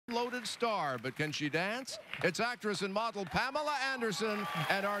Hollywood star, but can she dance? It's actress and model Pamela Anderson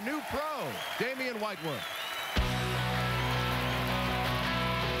and our new pro, Damian Whitewood.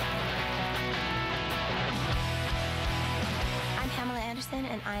 I'm Pamela Anderson,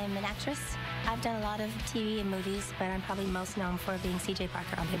 and I am an actress. I've done a lot of TV and movies, but I'm probably most known for being C.J.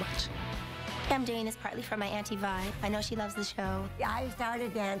 Parker on Baywatch. I'm doing this partly for my Auntie Vi. I know she loves the show. I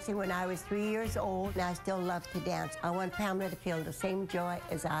started dancing when I was 3 years old, and I still love to dance. I want Pamela to feel the same joy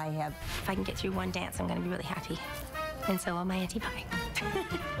as I have. If I can get through one dance, I'm going to be really happy. And so will my Auntie Vi.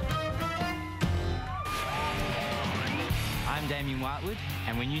 I'm Damian Whitewood,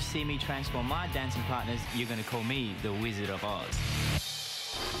 and when you see me transform my dancing partners, you're going to call me the Wizard of Oz.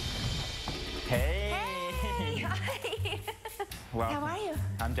 Hey! Hey! Hi! Welcome. How are you?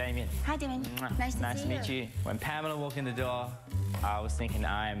 I'm Damian. Hi, Damian. Nice to meet you. When Pamela walked in the door, I was thinking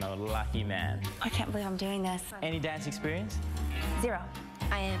I am a lucky man. I can't believe I'm doing this. Any dance experience? Zero.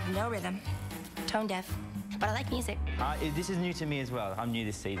 I have no rhythm, tone deaf, but I like music. This is new to me as well. I'm new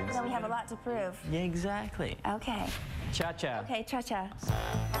this season. So we have a lot to prove. Yeah, exactly. Okay. Cha-cha. Okay, cha-cha.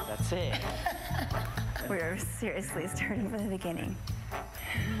 That's it. We're seriously starting from the beginning.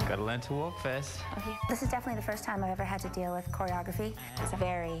 Gotta learn to walk first. Okay. This is definitely the first time I've ever had to deal with choreography. It's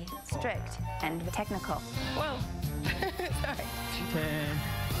very strict and technical. Whoa. Sorry.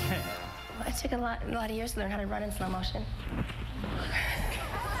 Well, it took a lot of years to learn how to run in slow motion.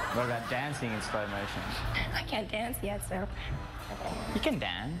 What about dancing in slow motion? I can't dance yet, so... You can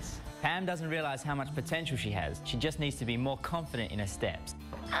dance. Pam doesn't realize how much potential she has. She just needs to be more confident in her steps.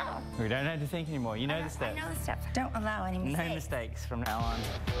 Oh. We don't have to think anymore. You know the steps. I know the steps. Don't allow any mistakes. No mistakes from now on.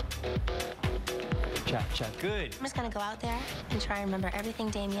 Cha-cha. Good. I'm just going to go out there and try and remember everything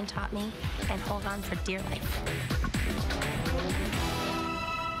Damian taught me and hold on for dear life.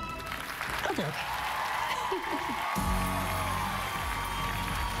 I'll do okay.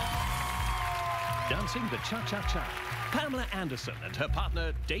 Dancing the cha-cha-cha, Pamela Anderson and her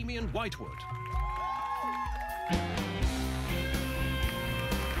partner, Damian Whitewood.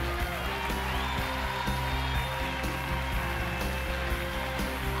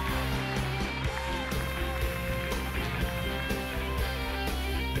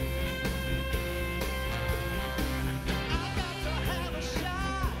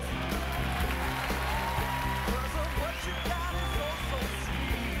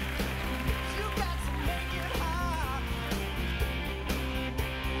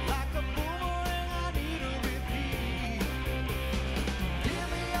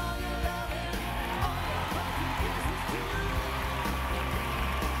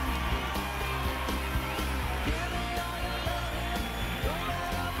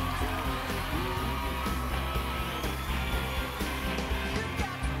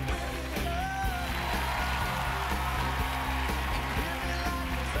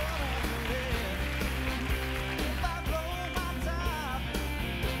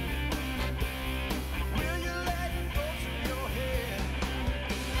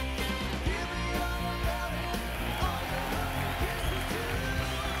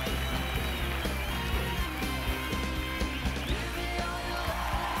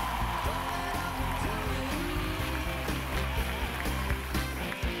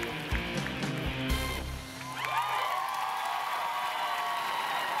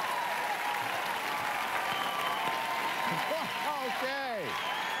 Okay.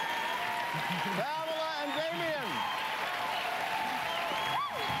 Pamela and Damian.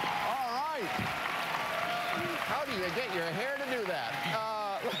 All right. How do you get your hair to do that?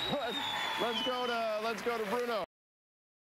 Let's go to Bruno.